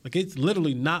long. Like, it's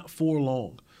literally not for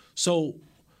long. So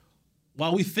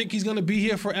while we think he's going to be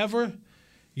here forever,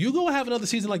 you go have another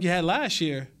season like you had last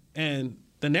year, and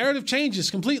the narrative changes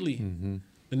completely. Mm-hmm.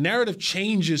 The narrative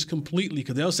changes completely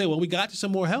because they'll say, well, we got you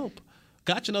some more help.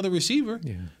 Got you another receiver.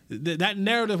 Yeah. That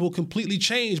narrative will completely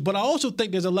change. But I also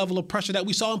think there's a level of pressure that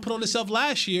we saw him put on himself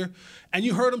last year. And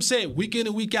you heard him say it week in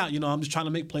and week out. I'm just trying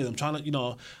to make plays. I'm trying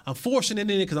to, I'm forcing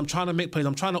it in because I'm trying to make plays.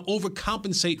 I'm trying to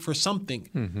overcompensate for something.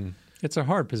 Mm-hmm. It's a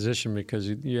hard position because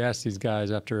you ask these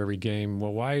guys after every game,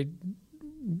 well, why?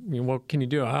 What can you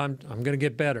do? I'm going to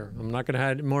get better. I'm not going to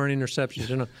have more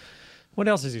interceptions. What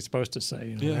else is he supposed to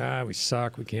say? We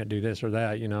suck. We can't do this or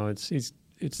that.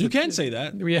 You can say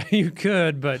that. Yeah, you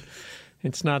could, but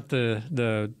it's not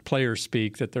the player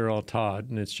speak that they're all taught,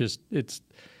 and it's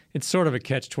sort of a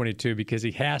catch-22 because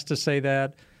he has to say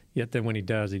that. Yet then when he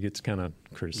does, he gets kind of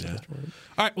criticized for it.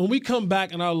 All right, when we come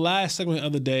back in our last segment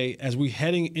of the day, as we're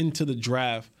heading into the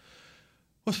draft,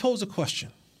 let's pose a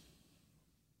question: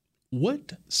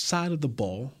 what side of the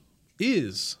ball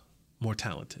is more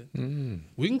talented?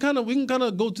 We can kind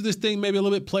of go through this thing maybe a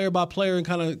little bit player by player and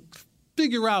kind of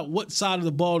figure out what side of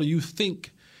the ball do you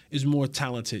think is more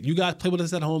talented. You guys play with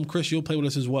us at home. Chris, you'll play with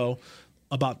us as well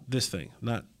about this thing.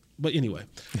 But anyway,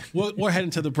 we're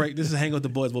heading to the break. This is Hangin with the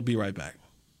Boys. We'll be right back.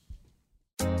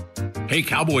 Hey,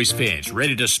 Cowboys fans,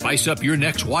 ready to spice up your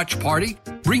next watch party?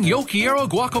 Bring Yo Quiero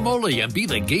guacamole and be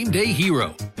the game day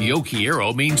hero. Yo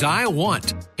Quiero means I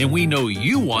want, and we know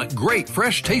you want great,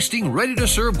 fresh-tasting,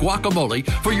 ready-to-serve guacamole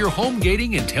for your home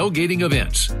gating and tailgating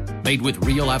events. Made with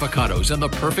real avocados and the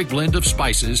perfect blend of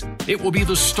spices, it will be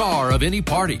the star of any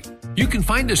party. You can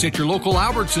find us at your local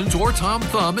Albertsons or Tom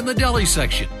Thumb in the deli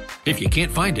section. If you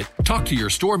can't find it, talk to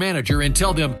your store manager and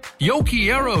tell them, Yo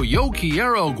Quiero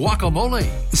guacamole.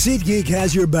 SeatGeek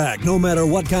has your back no matter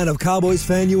what kind of Cowboys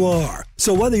fan you are.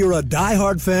 So whether you're a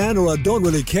diehard fan or a don't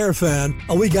really care fan,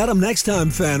 a we got 'em next time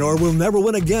fan or we'll never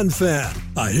win again fan,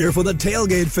 a here for the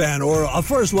tailgate fan or a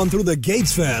first one through the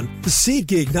gates fan,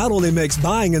 SeatGeek not only makes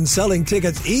buying and selling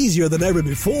tickets easier than ever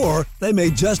before, they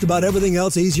made just about everything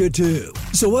else easier too.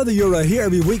 So whether you're a here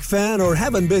every week fan or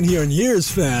haven't been here in years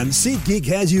fan, SeatGeek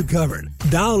has you covered.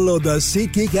 Download the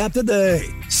SeatGeek app today.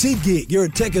 SeatGeek, your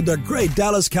ticket to great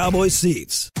Dallas Cowboys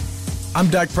seats. I'm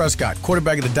Dak Prescott,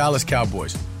 quarterback of the Dallas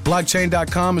Cowboys.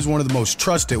 Blockchain.com is one of the most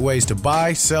trusted ways to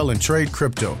buy, sell, and trade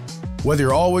crypto. Whether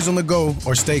you're always on the go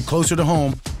or stay closer to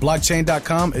home,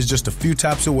 Blockchain.com is just a few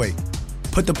taps away.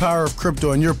 Put the power of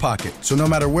crypto in your pocket, so no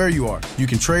matter where you are, you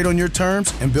can trade on your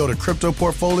terms and build a crypto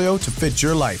portfolio to fit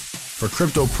your life. For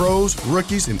crypto pros,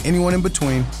 rookies, and anyone in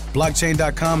between,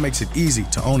 Blockchain.com makes it easy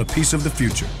to own a piece of the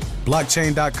future.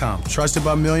 Blockchain.com, trusted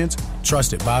by millions,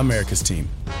 trusted by America's team.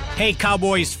 Hey,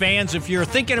 Cowboys fans, if you're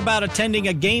thinking about attending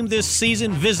a game this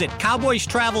season, visit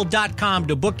cowboystravel.com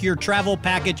to book your travel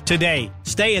package today.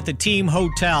 Stay at the team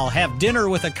hotel, have dinner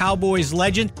with a Cowboys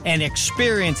legend, and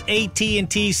experience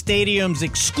AT&T Stadium's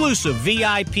exclusive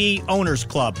VIP Owners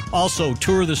Club. Also,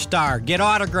 tour the Star, get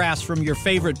autographs from your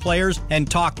favorite players, and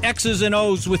talk X's and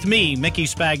O's with me, Mickey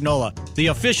Spagnola. The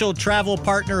official travel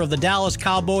partner of the Dallas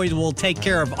Cowboys will take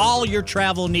care of all your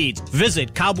travel needs.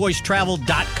 Visit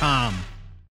cowboystravel.com.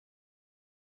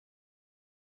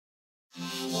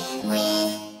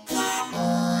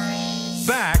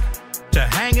 Back to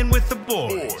Hangin' with the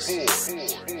Boys.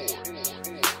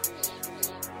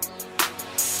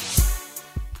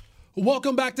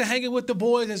 Welcome back to Hangin' with the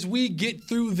Boys as we get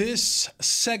through this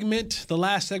segment, the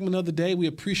last segment of the day. We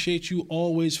appreciate you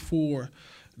always for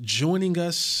joining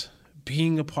us,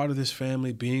 being a part of this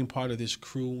family, being part of this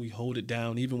crew. We hold it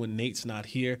down even when Nate's not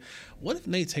here. What if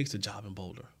Nate takes the job in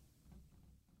Boulder?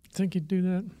 Think he'd do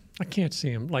that? I can't see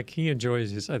him. Like, he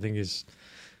enjoys his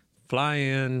fly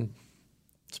in,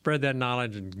 spread that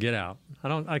knowledge, and get out.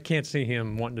 I can't see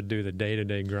him wanting to do the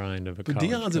day-to-day grind of a college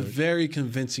Deion's coach. a very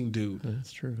convincing dude.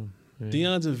 That's true. Yeah.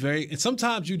 Deion's and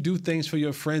sometimes you do things for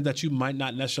your friends that you might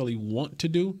not necessarily want to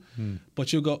do,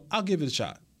 but you'll go, I'll give it a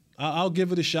shot. I'll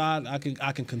give it a shot. I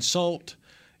can consult,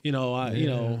 you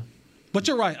know. But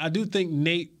you're right. I do think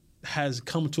Nate has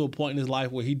come to a point in his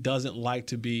life where he doesn't like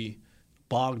to be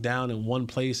bogged down in one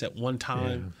place at one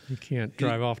time. Yeah, you can't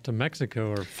drive off to Mexico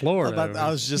or Florida. I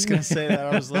was just going to say that.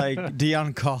 I was like,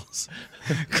 Deion calls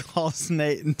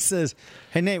Nate and says,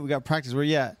 hey, Nate, we got practice. Where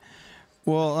you at?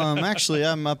 Well, actually,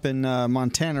 I'm up in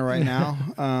Montana right now.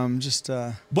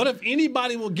 But if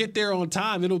anybody will get there on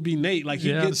time, it'll be Nate. Like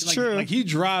he gets, true. Like he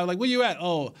drives. Like where you at?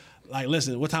 Oh, like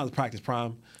listen. What time is practice,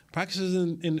 Prime? Practice is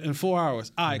in 4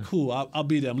 hours. All right, cool. I'll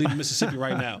be there. I'm leaving Mississippi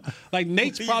right now. Like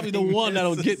Nate's probably the one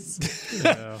that'll get.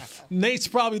 Nate's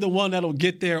probably the one that'll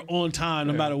get there on time,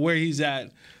 no matter where he's at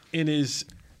in his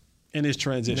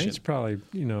transition. Nate's probably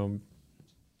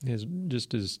his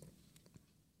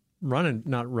running,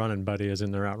 not running buddy as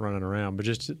in they're out running around, but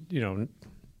just, Dion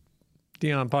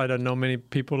probably doesn't know many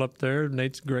people up there.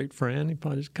 Nate's a great friend. He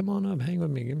probably just, come on up, hang with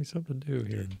me, give me something to do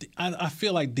here. I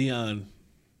feel like Dion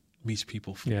meets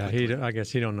people. I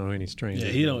guess he don't know any strangers.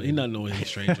 Yeah, he doesn't know any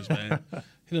strangers, man.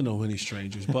 He don't know any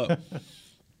strangers. But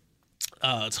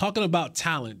talking about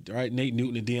talent, right? Nate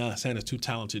Newton and Deion Sanders, two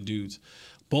talented dudes.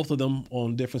 Both of them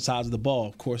on different sides of the ball.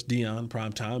 Of course, Deion,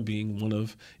 primetime, being one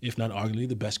of, if not arguably,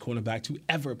 the best cornerback to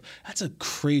ever. That's a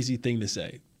crazy thing to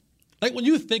say. Like, when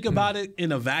you think about it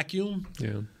in a vacuum,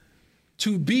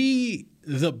 to be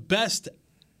the best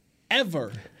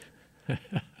ever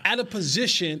at a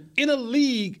position in a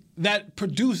league that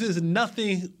produces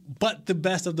nothing but the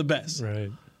best of the best. Right.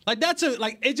 Like,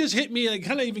 it just hit me, it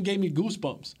kind of even gave me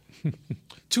goosebumps.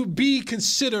 To be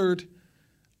considered,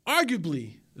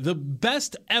 arguably, the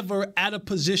best ever at a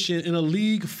position in a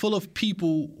league full of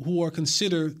people who are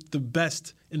considered the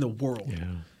best in the world.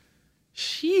 Yeah.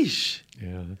 Sheesh.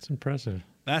 Yeah, that's impressive.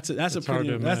 That's a hard pretty.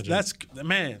 to imagine. That's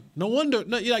man. No wonder.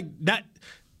 No, like that.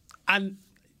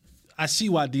 I see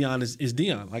why Deion is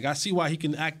Deion. Like, I see why he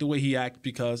can act the way he acts,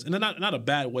 because, and not a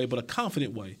bad way, but a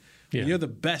confident way. Yeah. You're the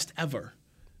best ever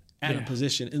at a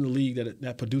position in the league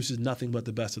that produces nothing but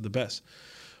the best of the best.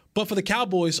 But for the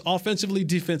Cowboys, offensively,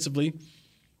 defensively,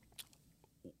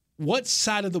 what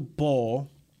side of the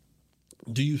ball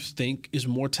do you think is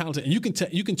more talented? And you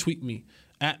can tweet me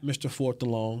at Mr. Fourth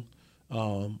and Long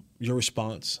your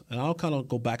response, and I'll kind of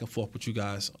go back and forth with you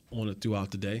guys on it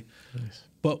throughout the day. Nice.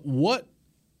 But what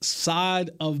side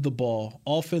of the ball,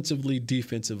 offensively,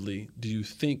 defensively, do you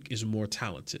think is more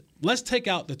talented? Let's take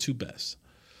out the two best.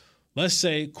 Let's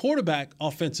say quarterback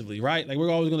offensively, right? Like,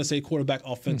 we're always going to say quarterback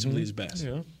offensively is best.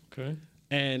 Yeah. Okay.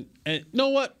 And you know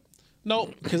what? No,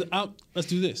 because let's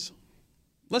do this.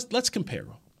 Let's compare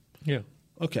them. Yeah.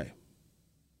 Okay.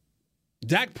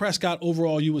 Dak Prescott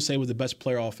overall, you would say, was the best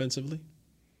player offensively?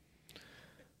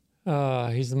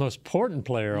 He's the most important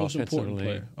player offensively.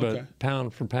 Okay. But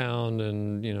pound for pound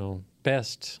and,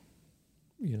 best,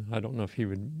 I don't know if you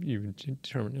would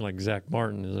determine, like Zach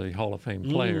Martin is a Hall of Fame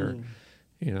player.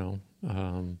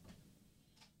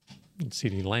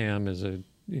 CeeDee Lamb is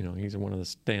he's one of the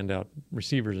standout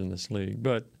receivers in this league.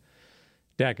 But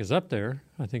Dak is up there.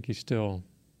 I think he's still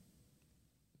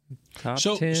top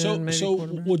 10, maybe. So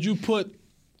who would you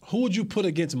put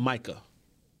against Micah?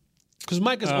 Because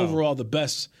Micah's overall the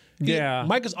best.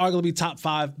 Micah's arguably top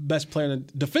 5 best player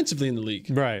defensively in the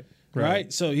league.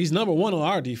 Right. So he's number 1 on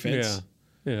our defense.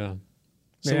 Yeah.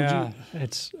 So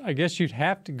I guess you'd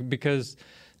have to, because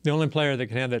the only player that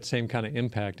can have that same kind of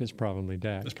impact is probably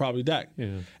Dak. It's probably Dak.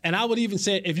 Yeah. And I would even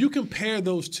say, if you compare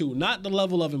those two, not the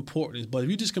level of importance, but if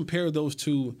you just compare those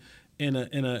two in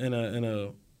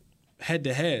a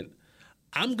head-to-head,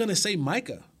 I'm gonna say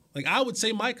Micah. Like, I would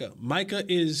say Micah. Micah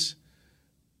is,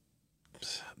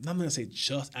 I'm not gonna say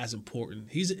just as important.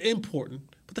 He's important,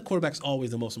 but the quarterback's always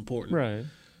the most important. Right.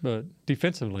 But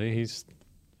defensively, you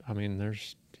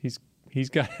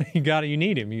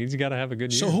need him. He's got to have a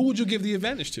good year. So who would you give the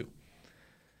advantage to?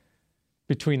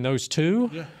 Between those two?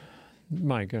 Yeah.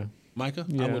 Micah. Micah?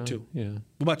 Yeah, I would too. Yeah.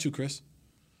 What about you, Chris?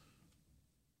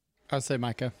 I'd say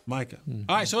Micah. Mm-hmm.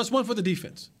 All right, so that's one for the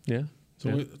defense. Yeah. So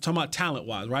we're talking about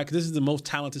talent-wise, right? Because this is the most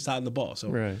talented side of the ball. So,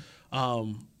 right.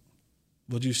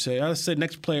 Would you say? I'd say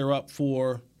next player up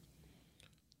for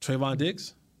Trayvon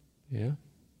Diggs. Yeah.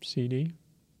 CD.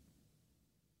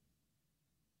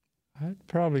 I'd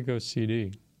probably go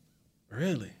CD.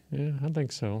 Really? Yeah, I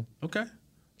think so. Okay.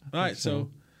 All right. So,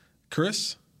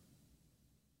 Chris.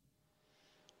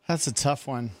 That's a tough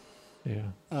one.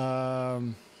 Yeah.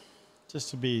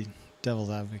 Just to be devil's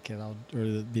advocate, or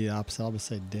be the opposite. I'll just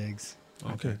say Diggs.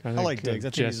 Okay. I like Diggs.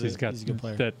 I think Jesse's got he's a good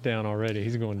player. that down already.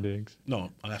 He's going Diggs. No,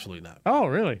 absolutely not. Oh,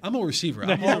 really? I'm a receiver.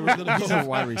 I'm always going to He's a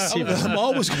wide receiver. I'm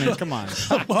always going to. Come on.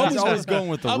 He's always going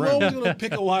with the I'm rim. always going to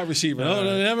pick a wide receiver.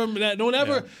 Don't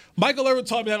ever. Michael Irvin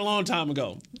taught me that a long time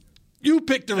ago. You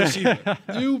pick the receiver.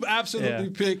 You absolutely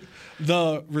pick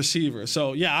the receiver.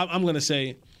 So, yeah, I'm going to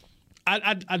say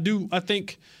I do. I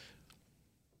think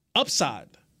upside,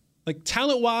 like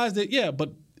talent-wise,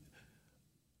 but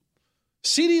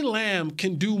CeeDee Lamb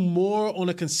can do more on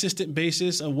a consistent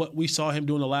basis of what we saw him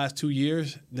do in the last 2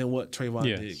 years than what Trayvon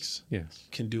Diggs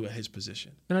can do at his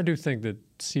position. And I do think that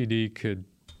CD could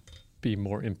be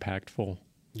more impactful.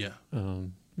 Yeah.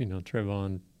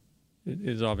 Trayvon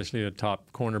is obviously a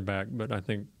top cornerback, but I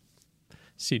think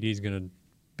CD is going to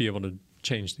be able to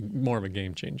change more of a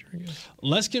game changer, I guess.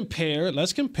 Let's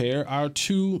compare our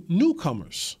two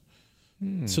newcomers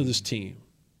to this team,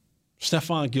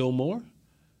 Stephon Gilmore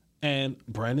and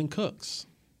Brandon Cooks.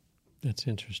 That's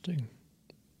interesting.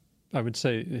 I would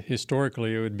say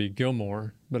historically it would be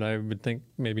Gilmore, but I would think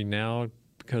maybe now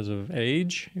because of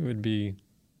age it would be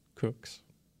Cooks.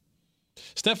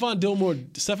 Stephon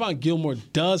Gilmore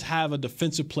does have a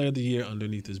Defensive Player of the Year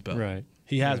underneath his belt. Right.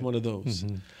 He has one of those.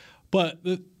 Mm-hmm. But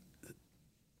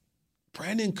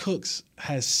Brandon Cooks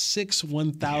has 6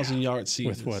 1,000-yard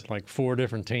seasons. With what, like 4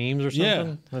 different teams or something?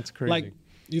 Yeah. That's crazy. Like,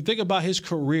 you think about his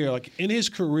career. Like, in his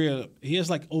career, he has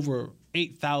like over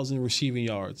 8,000 receiving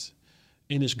yards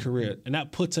in his career. And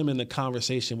that puts him in the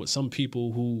conversation with some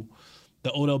people who,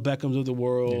 the Odell Beckhams of the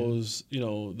world,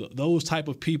 those type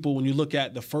of people, when you look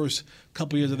at the first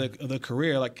couple years of their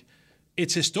career, like,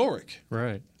 it's historic.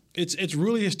 Right. It's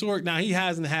really historic. Now, he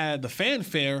hasn't had the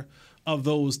fanfare of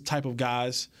those type of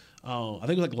guys. I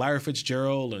think it was like Larry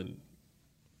Fitzgerald and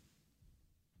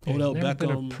Odell He's never Beckham.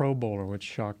 been a Pro Bowler, which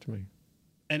shocked me.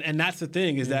 And that's the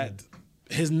thing is that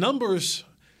his numbers.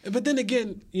 But then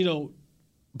again,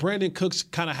 Brandon Cooks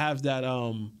kind of has that.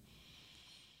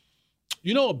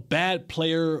 A bad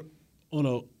player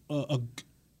on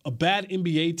a bad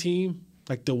NBA team,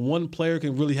 like the one player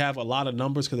can really have a lot of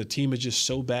numbers because the team is just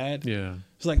so bad. Yeah.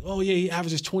 It's like, oh yeah, he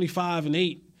averages 25 and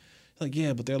 8. It's like,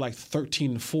 yeah, but they're like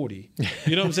 13 and 40.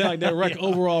 You know what I'm saying? Like their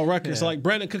overall record. Yeah. So like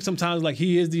Brandon Cook sometimes like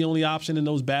he is the only option in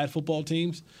those bad football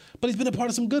teams, but he's been a part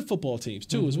of some good football teams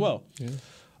too as well. Yeah.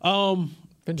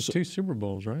 Been to 2 Super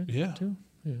Bowls, right? Yeah. 2?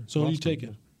 Yeah. So who are you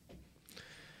taking?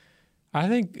 I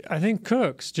think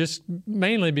Cooks, just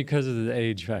mainly because of the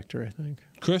age factor, I think.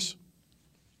 Chris?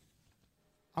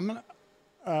 I'm gonna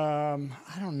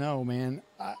I don't know, man.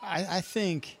 I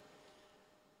think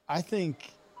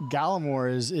Gallimore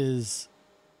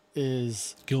is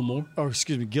Gilmore. Oh,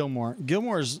 excuse me, Gilmore.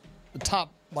 Gilmore is the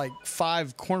top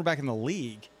 5 cornerback in the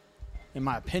league, in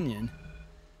my opinion.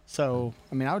 So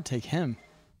I mean, I would take him.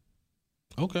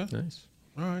 Okay. Nice.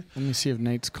 All right. Let me see if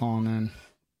Nate's calling in.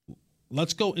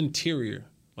 Let's go interior.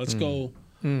 Let's go.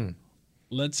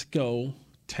 Let's go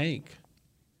tank.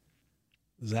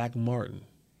 Zach Martin.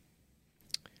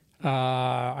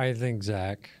 I think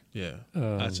Zach. Yeah,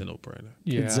 that's a no-brainer.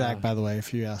 Yeah. It's Zach, by the way,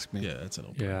 if you ask me. Yeah, that's a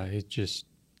no-brainer. Yeah, he just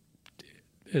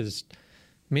as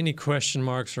many question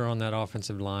marks are on that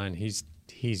offensive line. He's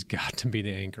got to be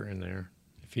the anchor in there.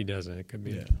 If he doesn't, it could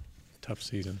be a tough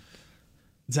season.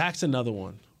 Zach's another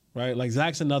one, right? Like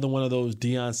Zach's another one of those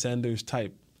Deion Sanders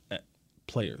type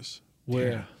players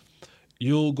where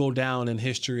you'll go down in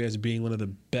history as being one of the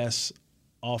best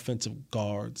offensive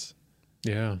guards.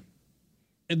 Yeah.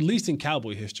 At least in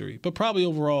Cowboy history, but probably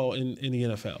overall in the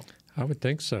NFL. I would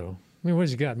think so. I mean, what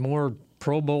has he got? More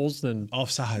Pro Bowls than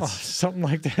offsides, something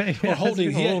like that. Or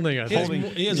holding, He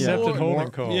has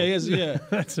holding call. Yeah, he has. Yeah,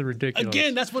 that's ridiculous.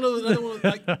 Again, that's one of the.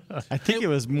 Like, I think it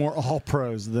was more all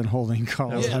pros than holding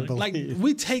calls. Yeah, I believe. like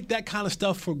we take that kind of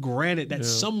stuff for granted. That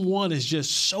someone is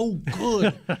just so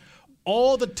good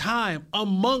all the time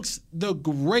amongst the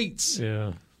greats.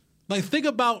 Yeah, like think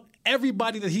about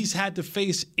everybody that he's had to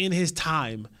face in his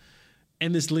time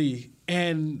in this league,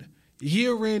 and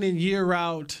year in and year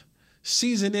out.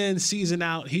 Season in, season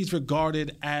out, he's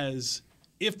regarded as,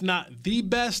 if not the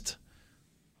best,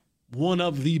 one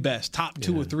of the best, top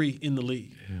 2 or 3 in the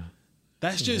league. Yeah.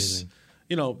 That's just,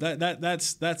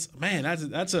 that's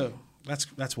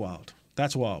wild.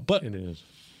 That's wild. But it is.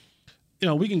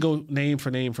 We can go name for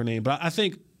name, but I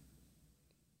think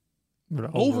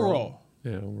overall,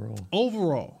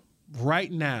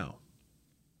 right now,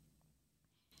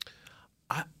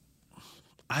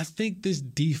 I think this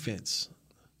defense.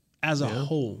 As a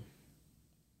whole,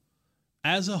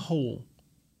 and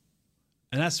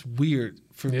that's weird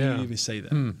for me to even say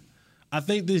that. I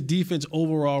think this defense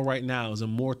overall right now is a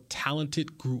more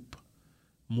talented group,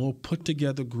 more put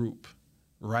together group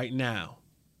right now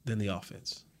than the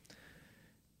offense.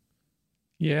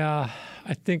 Yeah,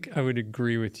 I think I would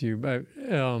agree with you. But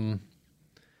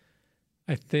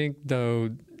I think,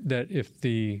 though, that if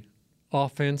the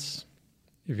offense,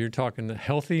 if you're talking the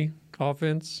healthy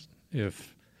offense,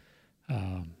 if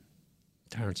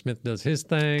Tyron Smith does his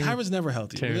thing. Tyron's never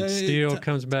healthy. Terrence Steele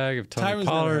comes back. If Tony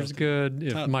Pollard's good.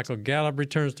 If Michael Gallup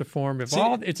returns to form. It's a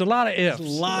lot of ifs. It's a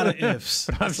lot of ifs.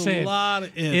 But I'm saying, a lot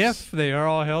of ifs. If they are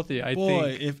all healthy, I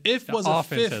think. If was a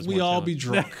fifth, we all be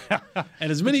drunk. And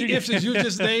as many ifs as you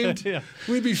just named,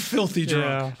 we'd be filthy drunk.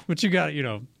 Yeah. But you got,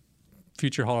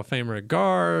 future Hall of Famer at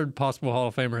guard, possible Hall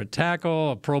of Famer at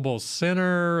tackle, a Pro Bowl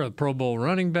center, a Pro Bowl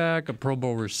running back, a Pro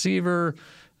Bowl receiver,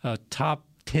 a top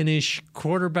 10-ish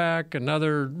quarterback,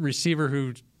 another receiver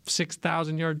who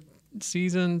 6,000-yard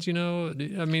seasons. I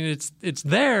mean, it's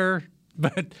there,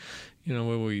 but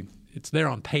it's there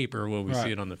on paper. Will we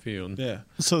see it on the field? Yeah.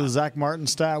 So the Zach Martin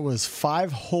stat was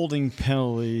 5 holding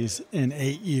penalties in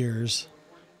 8 years,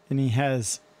 and he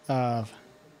has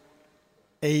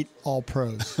 8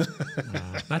 All-Pros.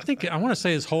 I want to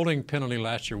say his holding penalty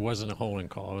last year wasn't a holding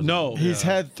call. Was No. it? He's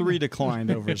had 3 declined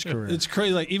over his career. It's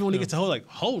crazy. Like, even when he gets to hold, like,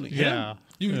 holding him?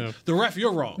 Yeah. The ref,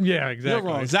 you're wrong. Yeah, exactly. You're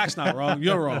wrong. Zach's not wrong.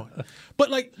 You're wrong.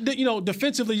 But, like,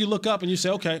 defensively, you look up and you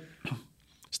say, okay,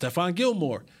 Stephon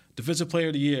Gilmore, Defensive Player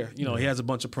of the Year. He has a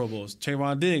bunch of Pro Bowls.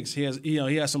 Trayvon Diggs, he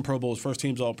has some Pro Bowls. First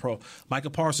team's All Pro.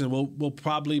 Micah Parsons will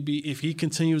probably be, if he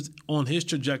continues on his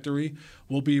trajectory,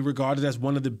 will be regarded as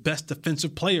one of the best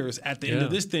defensive players at the end of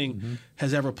this thing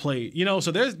has ever played.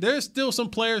 So there's still some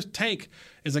players. Tank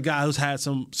is a guy who's had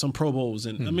some Pro Bowls,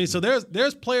 and I mean, so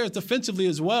there's players defensively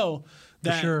as well.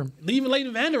 That even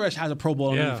Leighton Vander Esch has a Pro Bowl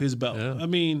underneath his belt. Yeah. I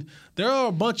mean, there are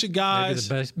a bunch of guys.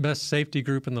 Maybe the best safety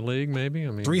group in the league, maybe.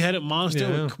 I mean, three-headed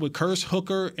monster with Curse,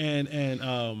 Hooker,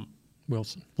 and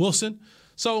Wilson.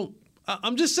 So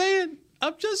I'm just saying.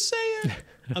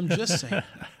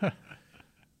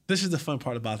 This is the fun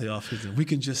part about the offseason. We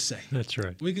can just say. That's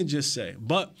right. We can just say.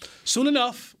 But soon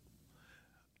enough,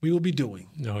 we will be doing.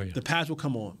 Oh, yeah. The pads will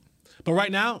come on. But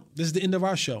right now, this is the end of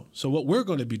our show. So what we're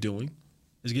going to be doing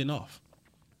is getting off.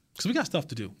 Because we got stuff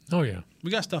to do. Oh, yeah.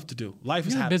 We got stuff to do. Life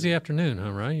is happening. Busy afternoon,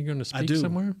 huh, right? You're going to speak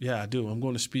somewhere? Yeah, I do. I'm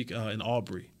going to speak in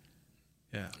Aubrey.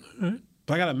 Yeah. All right.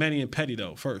 But I got a Manny and Petty,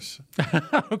 though, first.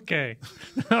 Okay.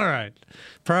 All right.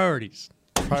 Priorities.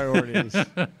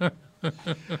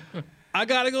 I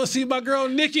got to go see my girl,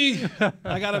 Nikki.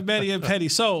 I got a Manny and Petty.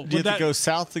 So, do you have to go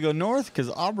south to go north? Because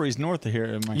Aubrey's north of here.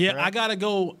 Am I correct? I got to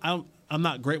go. I'm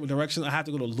not great with directions. I have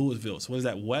to go to Louisville. So what is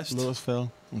that, west?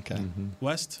 Louisville. Okay. Mm-hmm.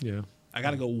 West? Yeah. I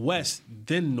got to go west,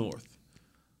 then north.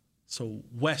 So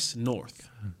west, north.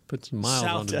 Put some miles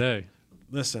South on today.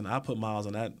 Listen, I put miles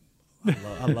on that.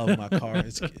 I love my car.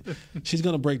 She's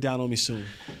going to break down on me soon.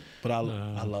 But I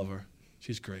love her.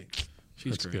 She's great.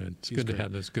 She's That's great. good. It's She's good great. to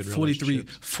have those good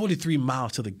relationships. 43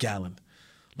 miles to the gallon.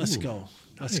 Let's go.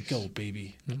 Let's Nice. go,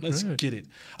 baby. Let's right. get it.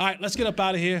 All right, let's get up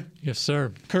out of here. Yes,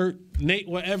 sir. Kurt, Nate,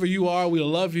 wherever you are, we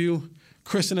love you.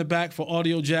 Chris in the back for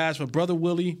Audio Jazz, for Brother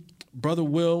Willie, Brother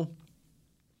Will,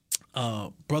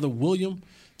 Brother William.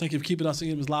 Thank you for keeping us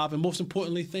in live. And most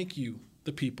importantly, thank you,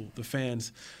 the people, the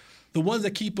fans, the ones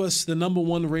that keep us the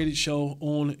 #1 rated show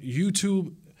on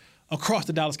YouTube across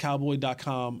the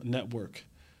DallasCowboy.com network.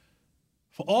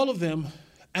 For all of them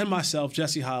and myself,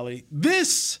 Jesse Holly,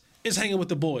 this is Hanging with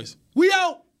the Boys. We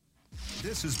out!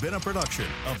 This has been a production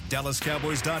of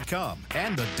DallasCowboys.com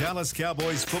and the Dallas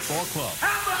Cowboys Football Club.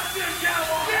 How about this,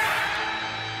 Cowboys?